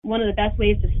One of the best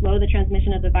ways to slow the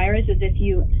transmission of the virus is if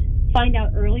you find out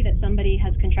early that somebody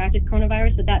has contracted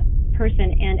coronavirus, that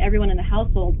person and everyone in the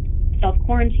household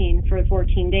self-quarantine for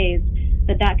 14 days,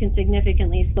 that can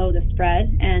significantly slow the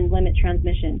spread and limit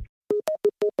transmission.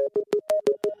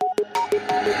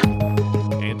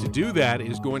 And to do that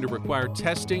is going to require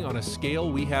testing on a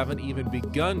scale we haven't even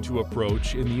begun to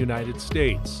approach in the United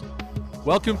States.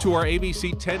 Welcome to our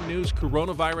ABC 10 News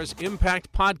Coronavirus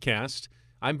Impact Podcast.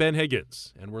 I'm Ben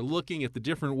Higgins, and we're looking at the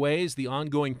different ways the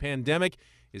ongoing pandemic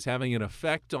is having an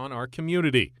effect on our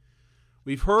community.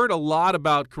 We've heard a lot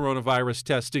about coronavirus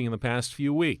testing in the past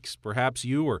few weeks. Perhaps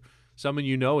you or someone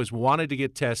you know has wanted to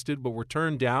get tested but were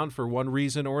turned down for one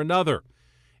reason or another.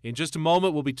 In just a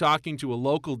moment, we'll be talking to a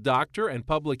local doctor and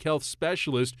public health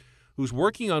specialist who's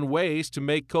working on ways to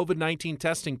make COVID-19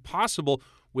 testing possible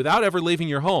without ever leaving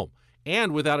your home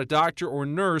and without a doctor or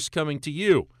nurse coming to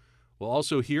you. We'll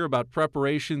also hear about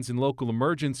preparations in local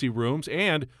emergency rooms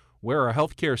and where our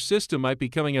healthcare system might be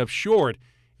coming up short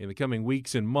in the coming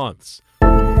weeks and months.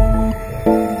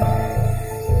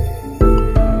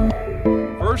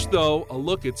 First, though, a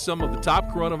look at some of the top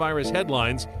coronavirus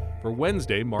headlines for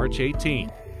Wednesday, March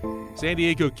 18th. San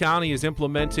Diego County is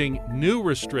implementing new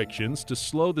restrictions to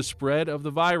slow the spread of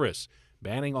the virus,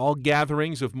 banning all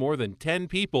gatherings of more than 10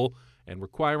 people and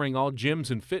requiring all gyms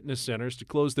and fitness centers to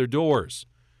close their doors.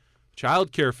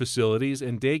 Child care facilities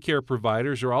and daycare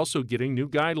providers are also getting new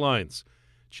guidelines.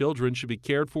 Children should be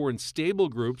cared for in stable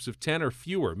groups of 10 or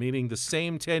fewer, meaning the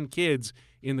same 10 kids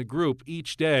in the group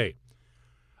each day.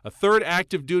 A third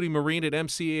active duty Marine at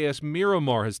MCAS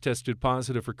Miramar has tested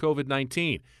positive for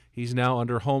COVID-19. He's now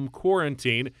under home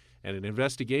quarantine, and an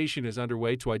investigation is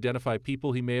underway to identify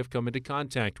people he may have come into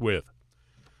contact with.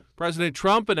 President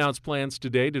Trump announced plans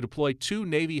today to deploy 2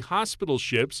 Navy hospital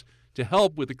ships to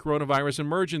help with the coronavirus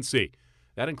emergency.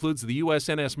 That includes the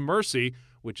USNS Mercy,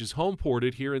 which is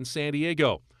home-ported here in San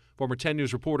Diego. Former 10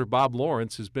 News reporter Bob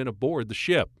Lawrence has been aboard the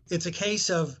ship. It's a case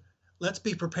of let's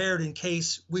be prepared in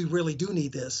case we really do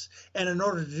need this. And in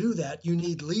order to do that, you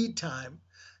need lead time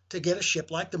to get a ship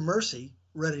like the Mercy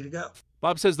ready to go.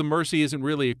 Bob says the Mercy isn't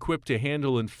really equipped to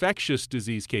handle infectious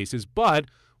disease cases, but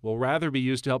will rather be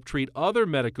used to help treat other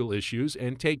medical issues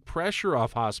and take pressure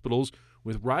off hospitals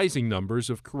with rising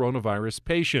numbers of coronavirus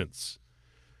patients.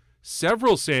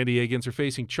 Several San Diegans are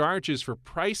facing charges for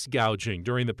price gouging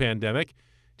during the pandemic.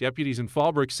 Deputies in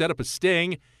Fallbrook set up a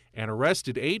sting and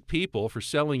arrested 8 people for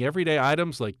selling everyday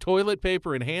items like toilet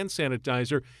paper and hand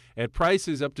sanitizer at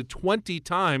prices up to 20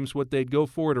 times what they'd go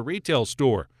for at a retail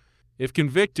store. If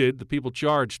convicted, the people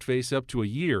charged face up to a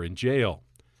year in jail.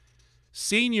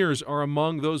 Seniors are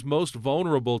among those most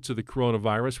vulnerable to the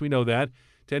coronavirus. We know that.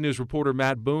 10 News reporter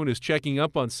Matt Boone is checking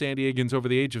up on San Diegans over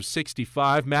the age of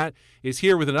 65. Matt is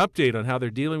here with an update on how they're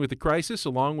dealing with the crisis,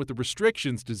 along with the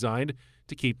restrictions designed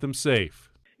to keep them safe.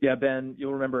 Yeah, Ben,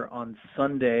 you'll remember on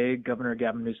Sunday, Governor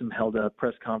Gavin Newsom held a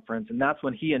press conference, and that's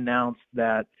when he announced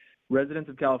that residents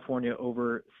of California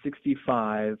over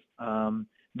 65,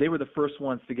 they were the first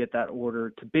ones to get that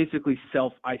order to basically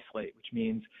self-isolate, which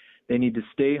means they need to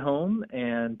stay home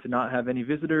and to not have any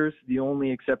visitors. The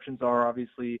only exceptions are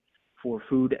obviously for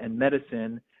food and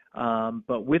medicine.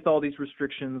 But with all these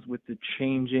restrictions, with the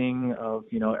changing of,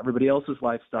 everybody else's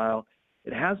lifestyle,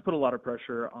 it has put a lot of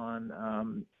pressure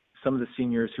on some of the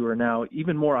seniors who are now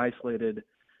even more isolated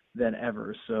than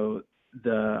ever. So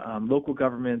the local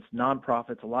governments,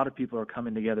 nonprofits, a lot of people are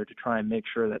coming together to try and make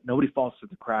sure that nobody falls through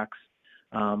the cracks.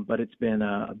 But it's been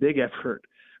a big effort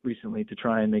recently to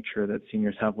try and make sure that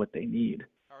seniors have what they need.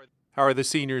 How are the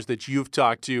seniors that you've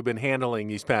talked to been handling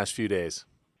these past few days?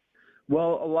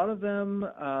 Well, a lot of them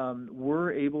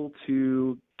were able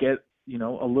to get,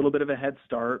 a little bit of a head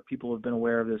start. People have been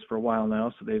aware of this for a while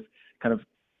now, so they've kind of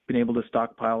been able to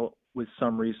stockpile with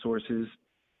some resources.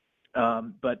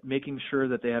 But making sure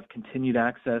that they have continued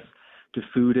access to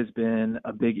food has been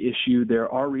a big issue. There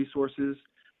are resources.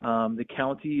 The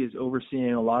county is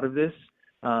overseeing a lot of this.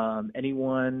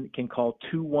 Anyone can call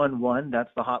 211.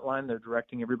 That's the hotline they're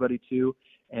directing everybody to,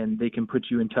 and they can put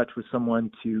you in touch with someone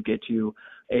to get you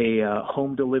a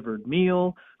home-delivered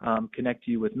meal, connect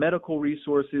you with medical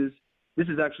resources. This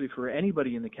is actually for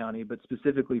anybody in the county, but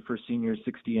specifically for seniors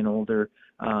 60 and older.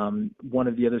 One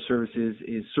of the other services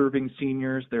is Serving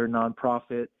Seniors. They're a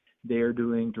nonprofit. They are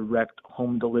doing direct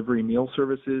home delivery meal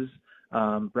services,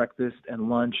 breakfast and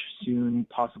lunch, soon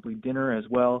possibly dinner as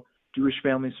well. Jewish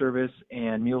Family Service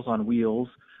and Meals on Wheels,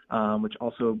 which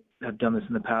also have done this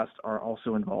in the past, are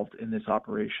also involved in this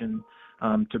operation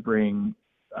to bring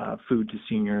food to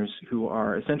seniors who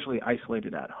are essentially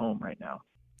isolated at home right now.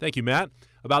 Thank you, Matt.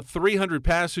 About 300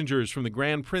 passengers from the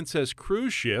Grand Princess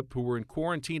cruise ship who were in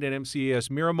quarantine at MCAS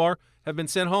Miramar have been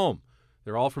sent home.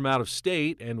 They're all from out of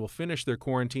state and will finish their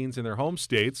quarantines in their home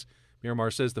states. Miramar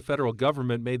says the federal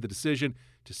government made the decision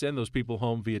to send those people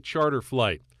home via charter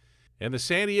flight. And the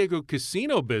San Diego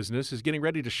casino business is getting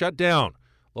ready to shut down.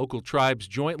 Local tribes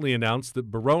jointly announced that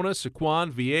Barona,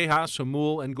 Sequan, Viejas,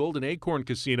 Jamul, and Golden Acorn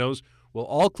casinos will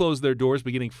all close their doors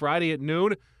beginning Friday at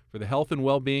noon for the health and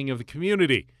well-being of the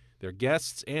community, their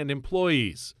guests, and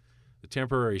employees. The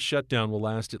temporary shutdown will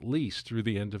last at least through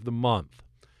the end of the month.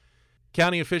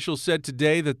 County officials said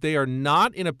today that they are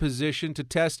not in a position to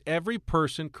test every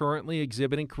person currently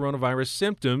exhibiting coronavirus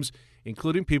symptoms,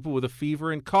 including people with a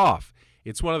fever and cough.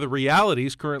 It's one of the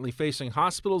realities currently facing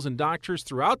hospitals and doctors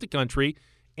throughout the country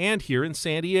and here in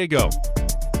San Diego.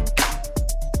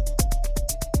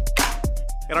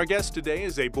 And our guest today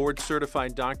is a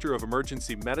board-certified doctor of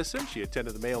emergency medicine. She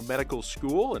attended the Mayo Medical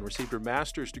School and received her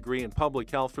master's degree in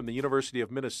public health from the University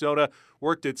of Minnesota,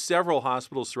 worked at several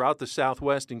hospitals throughout the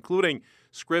Southwest, including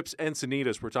Scripps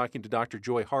Encinitas. We're talking to Dr.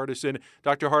 Joy Hardison.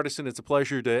 Dr. Hardison, it's a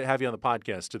pleasure to have you on the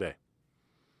podcast today.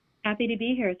 Happy to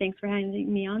be here. Thanks for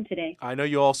having me on today. I know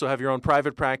you also have your own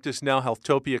private practice now,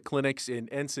 Healthtopia Clinics in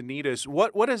Encinitas.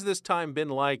 What has this time been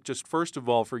like, just first of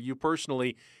all, for you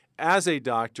personally, as a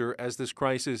doctor, as this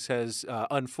crisis has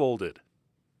unfolded?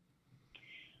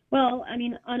 Well, I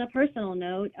mean, on a personal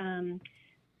note,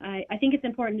 I think it's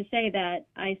important to say that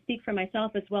I speak for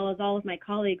myself as well as all of my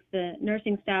colleagues, the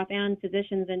nursing staff and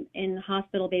physicians in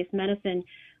hospital-based medicine.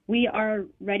 We are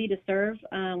ready to serve.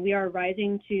 We are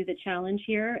rising to the challenge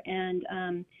here.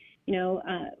 And,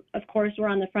 of course, we're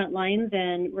on the front lines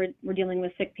and we're dealing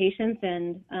with sick patients.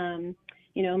 And,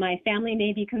 my family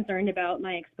may be concerned about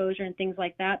my exposure and things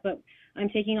like that, but I'm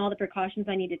taking all the precautions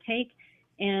I need to take.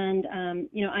 And,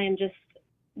 I am just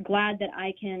glad that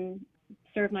I can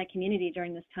serve my community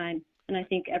during this time. And I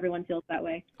think everyone feels that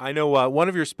way. I know one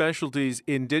of your specialties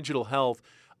in digital health.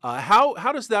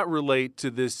 How does that relate to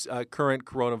this current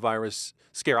coronavirus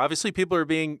scare? Obviously, people are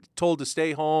being told to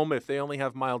stay home if they only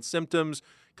have mild symptoms,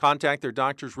 contact their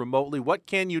doctors remotely. What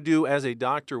can you do as a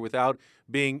doctor without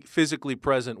being physically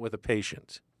present with a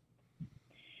patient?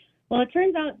 Well, it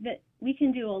turns out that we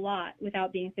can do a lot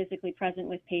without being physically present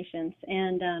with patients.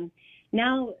 And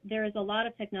now there is a lot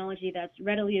of technology that's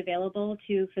readily available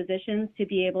to physicians to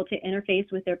be able to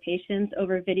interface with their patients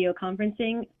over video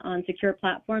conferencing on secure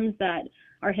platforms that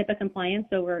are HIPAA compliant,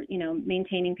 so we're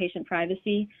maintaining patient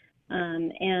privacy.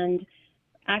 And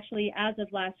actually, as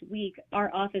of last week, our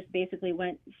office basically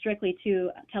went strictly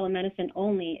to telemedicine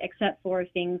only, except for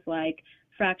things like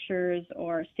fractures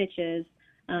or stitches.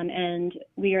 And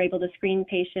we are able to screen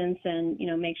patients and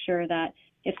make sure that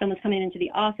if someone's coming into the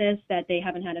office that they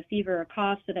haven't had a fever or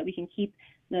cough, so that we can keep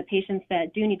the patients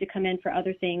that do need to come in for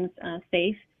other things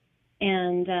safe.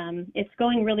 And it's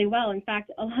going really well. In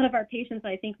fact, a lot of our patients,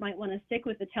 I think, might want to stick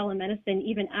with the telemedicine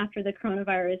even after the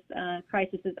coronavirus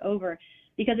crisis is over,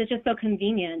 because it's just so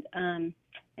convenient.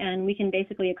 And we can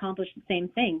basically accomplish the same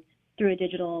thing through a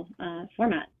digital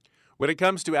format. When it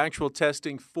comes to actual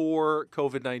testing for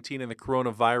COVID-19 and the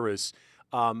coronavirus,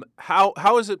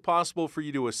 how is it possible for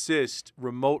you to assist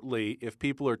remotely if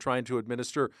people are trying to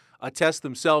administer a test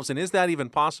themselves? And is that even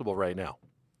possible right now?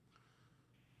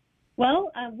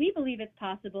 Well, we believe it's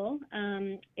possible.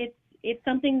 It's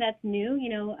something that's new,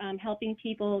 helping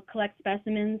people collect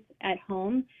specimens at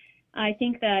home. I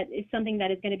think that it's something that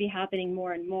is going to be happening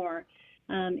more and more.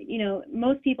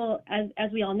 Most people,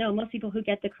 as we all know, most people who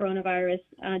get the coronavirus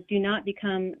do not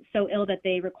become so ill that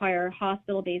they require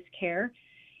hospital-based care.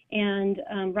 And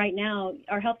right now,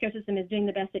 our healthcare system is doing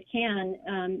the best it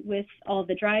can with all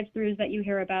the drive-throughs that you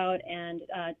hear about and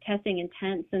testing in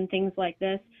tents and things like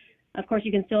this. Of course,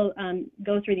 you can still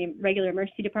go through the regular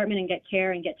emergency department and get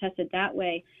care and get tested that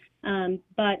way.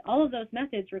 But all of those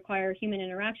methods require human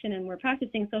interaction, and we're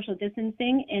practicing social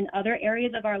distancing in other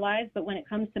areas of our lives. But when it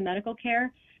comes to medical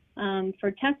care,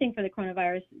 for testing for the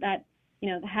coronavirus, that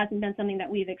hasn't been something that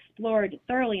we've explored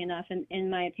thoroughly enough, in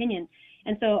my opinion.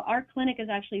 And so our clinic is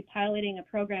actually piloting a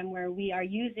program where we are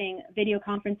using video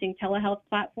conferencing telehealth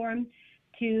platform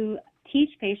to teach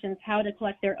patients how to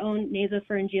collect their own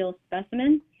nasopharyngeal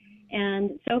specimen.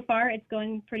 And so far, it's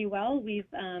going pretty well. We've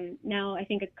now, I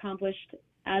think, accomplished,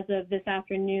 as of this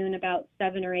afternoon, about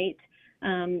 7 or 8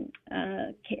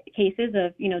 cases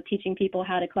of, teaching people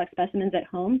how to collect specimens at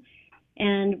home.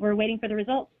 And we're waiting for the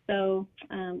results. So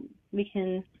we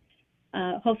can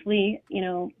hopefully,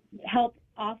 help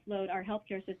offload our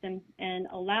healthcare system and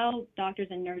allow doctors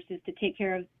and nurses to take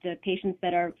care of the patients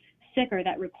that are sick or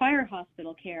that require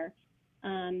hospital care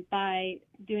by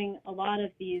doing a lot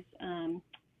of these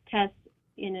tests,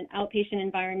 in an outpatient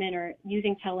environment or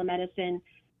using telemedicine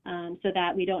so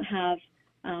that we don't have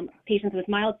patients with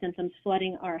mild symptoms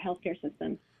flooding our healthcare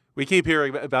system. We keep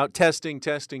hearing about testing.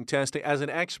 As an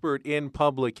expert in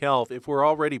public health, if we're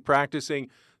already practicing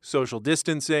social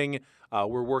distancing,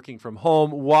 we're working from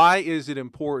home, why is it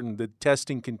important that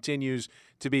testing continues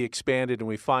to be expanded and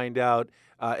we find out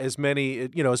as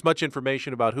much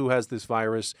information about who has this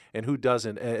virus and who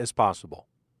doesn't as possible?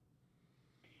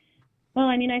 Well,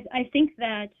 I mean, I think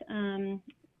that,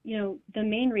 the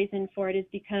main reason for it is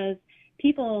because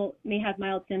people may have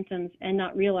mild symptoms and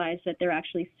not realize that they're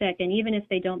actually sick. And even if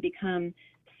they don't become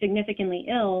significantly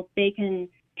ill, they can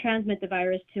transmit the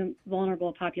virus to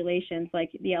vulnerable populations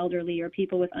like the elderly or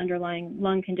people with underlying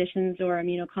lung conditions or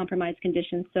immunocompromised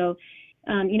conditions. So,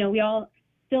 we all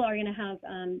still are going to have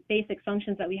basic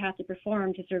functions that we have to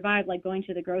perform to survive, like going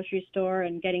to the grocery store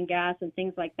and getting gas and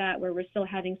things like that, where we're still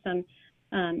having some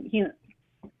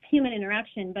human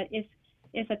interaction. But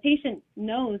if a patient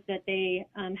knows that they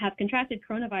have contracted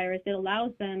coronavirus, it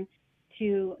allows them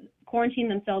to quarantine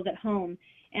themselves at home.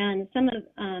 And some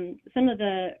of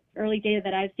the early data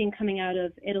that I've seen coming out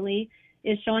of Italy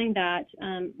is showing that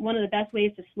one of the best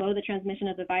ways to slow the transmission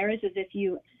of the virus is if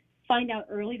you find out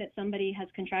early that somebody has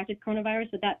contracted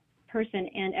coronavirus, that person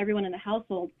and everyone in the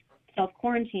household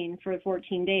self-quarantine for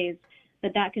 14 days,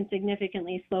 that can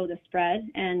significantly slow the spread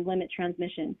and limit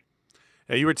transmission.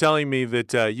 You were telling me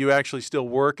that you actually still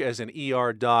work as an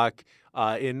ER doc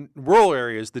in rural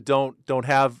areas that don't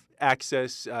have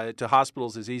access to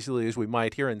hospitals as easily as we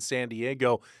might here in San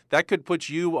Diego. That could put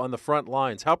you on the front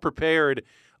lines. How prepared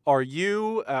are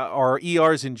you, or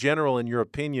ERs in general, in your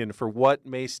opinion, for what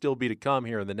may still be to come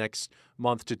here in the next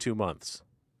month to 2 months?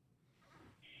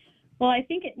 Well, I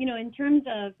think, in terms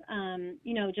of,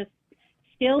 just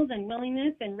skills and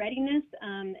willingness and readiness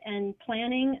and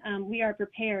planning, we are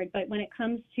prepared. But when it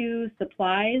comes to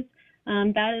supplies,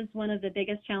 that is one of the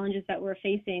biggest challenges that we're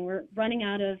facing. We're running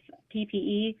out of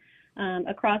PPE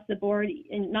across the board,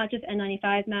 and not just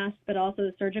N95 masks, but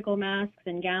also surgical masks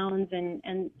and gowns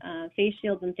and face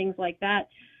shields and things like that.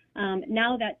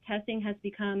 Now that testing has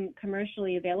become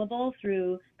commercially available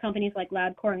through companies like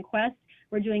LabCorp and Quest,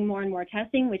 we're doing more and more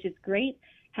testing, which is great.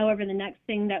 However, the next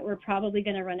thing that we're probably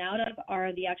going to run out of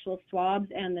are the actual swabs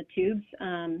and the tubes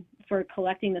for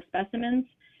collecting the specimens.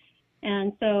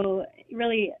 And so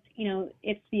really,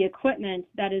 it's the equipment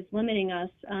that is limiting us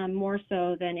more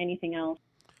so than anything else.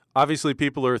 Obviously,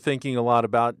 people are thinking a lot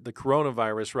about the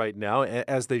coronavirus right now,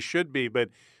 as they should be, but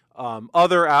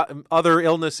other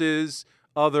illnesses,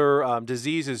 other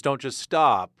diseases don't just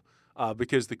stop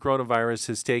because the coronavirus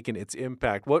has taken its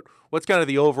impact. What's kind of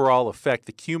the overall effect,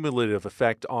 the cumulative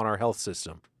effect on our health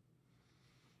system?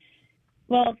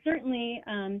 Well, certainly,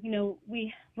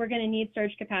 we're going to need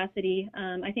surge capacity.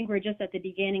 I think we're just at the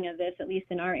beginning of this, at least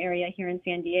in our area here in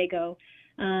San Diego.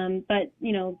 But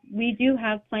we do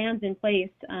have plans in place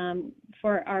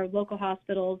for our local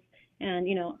hospitals and,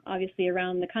 obviously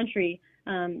around the country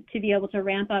to be able to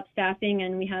ramp up staffing.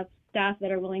 And we have staff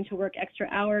that are willing to work extra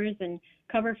hours and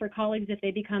cover for colleagues if they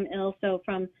become ill. So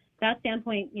from that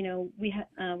standpoint,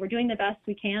 we're doing the best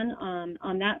we can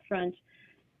on that front.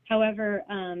 However,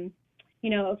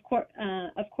 of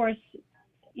course,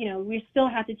 we still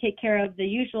have to take care of the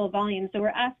usual volume. So we're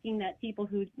asking that people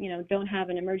who, don't have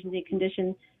an emergency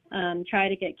condition try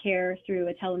to get care through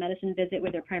a telemedicine visit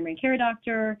with their primary care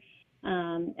doctor.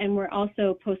 And we're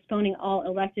also postponing all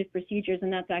elective procedures.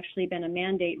 And that's actually been a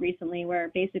mandate recently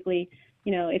where basically,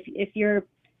 if you're,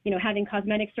 having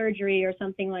cosmetic surgery or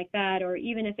something like that, or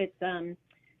even if it's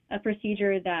a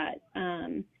procedure that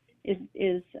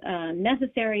is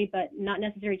necessary but not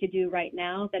necessary to do right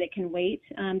now, that it can wait,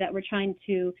 that we're trying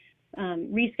to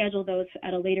reschedule those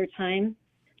at a later time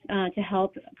to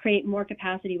help create more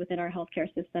capacity within our healthcare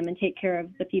system and take care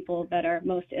of the people that are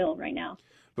most ill right now.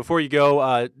 Before you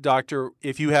go, Doctor,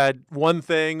 if you had one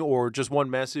thing or just one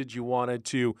message you wanted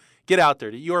to get out there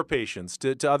to your patients,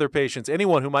 to other patients,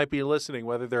 anyone who might be listening,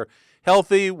 whether they're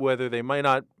healthy, whether they might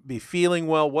not be feeling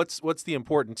well, what's the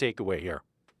important takeaway here?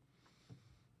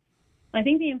 I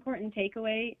think the important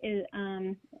takeaway is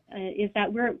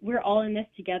that we're all in this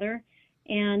together,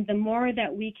 and the more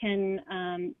that we can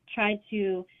try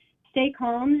to stay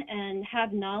calm and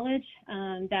have knowledge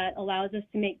that allows us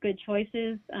to make good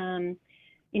choices,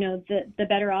 the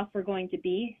better off we're going to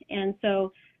be. And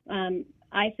so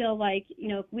I feel like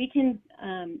if we can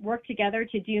work together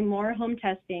to do more home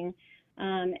testing,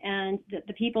 and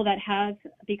the people that have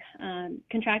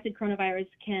contracted coronavirus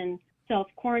can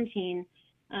self-quarantine,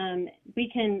 we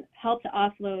can help to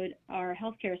offload our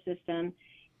healthcare system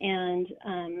and,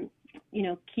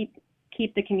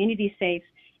 keep the community safe.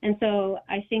 And so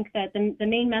I think that the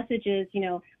main message is,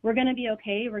 we're going to be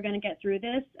okay. We're going to get through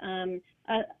this.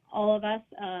 All of us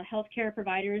healthcare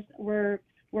providers, we're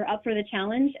up for the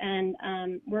challenge,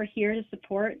 and we're here to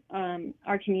support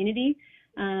our community.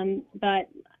 But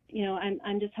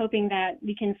I'm just hoping that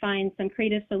we can find some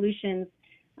creative solutions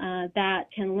that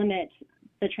can limit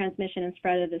the transmission and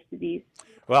spread of this disease.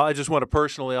 Well, I just want to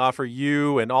personally offer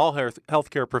you and all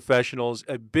healthcare professionals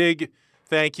a big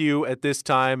thank you at this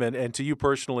time, and to you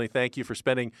personally, thank you for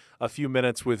spending a few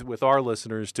minutes with our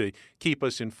listeners to keep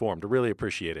us informed. I really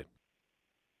appreciate it.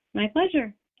 My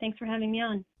pleasure. Thanks for having me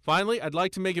on. Finally, I'd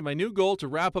like to make it my new goal to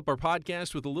wrap up our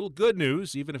podcast with a little good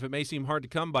news, even if it may seem hard to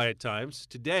come by at times.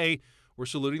 Today, we're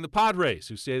saluting the Padres,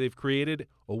 who say they've created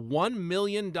a $1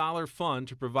 million fund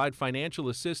to provide financial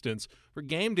assistance for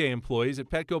game day employees at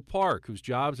Petco Park, whose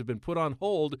jobs have been put on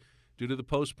hold due to the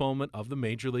postponement of the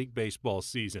Major League Baseball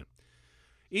season.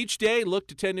 Each day, look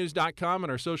to 10news.com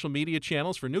and our social media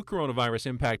channels for new coronavirus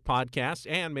impact podcasts,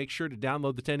 and make sure to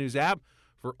download the 10 News app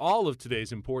for all of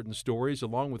today's important stories,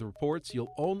 along with reports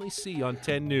you'll only see on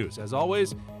 10 News. As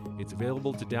always, it's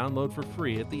available to download for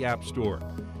free at the App Store.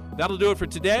 That'll do it for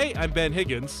today. I'm Ben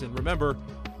Higgins, and remember,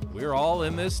 we're all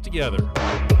in this together.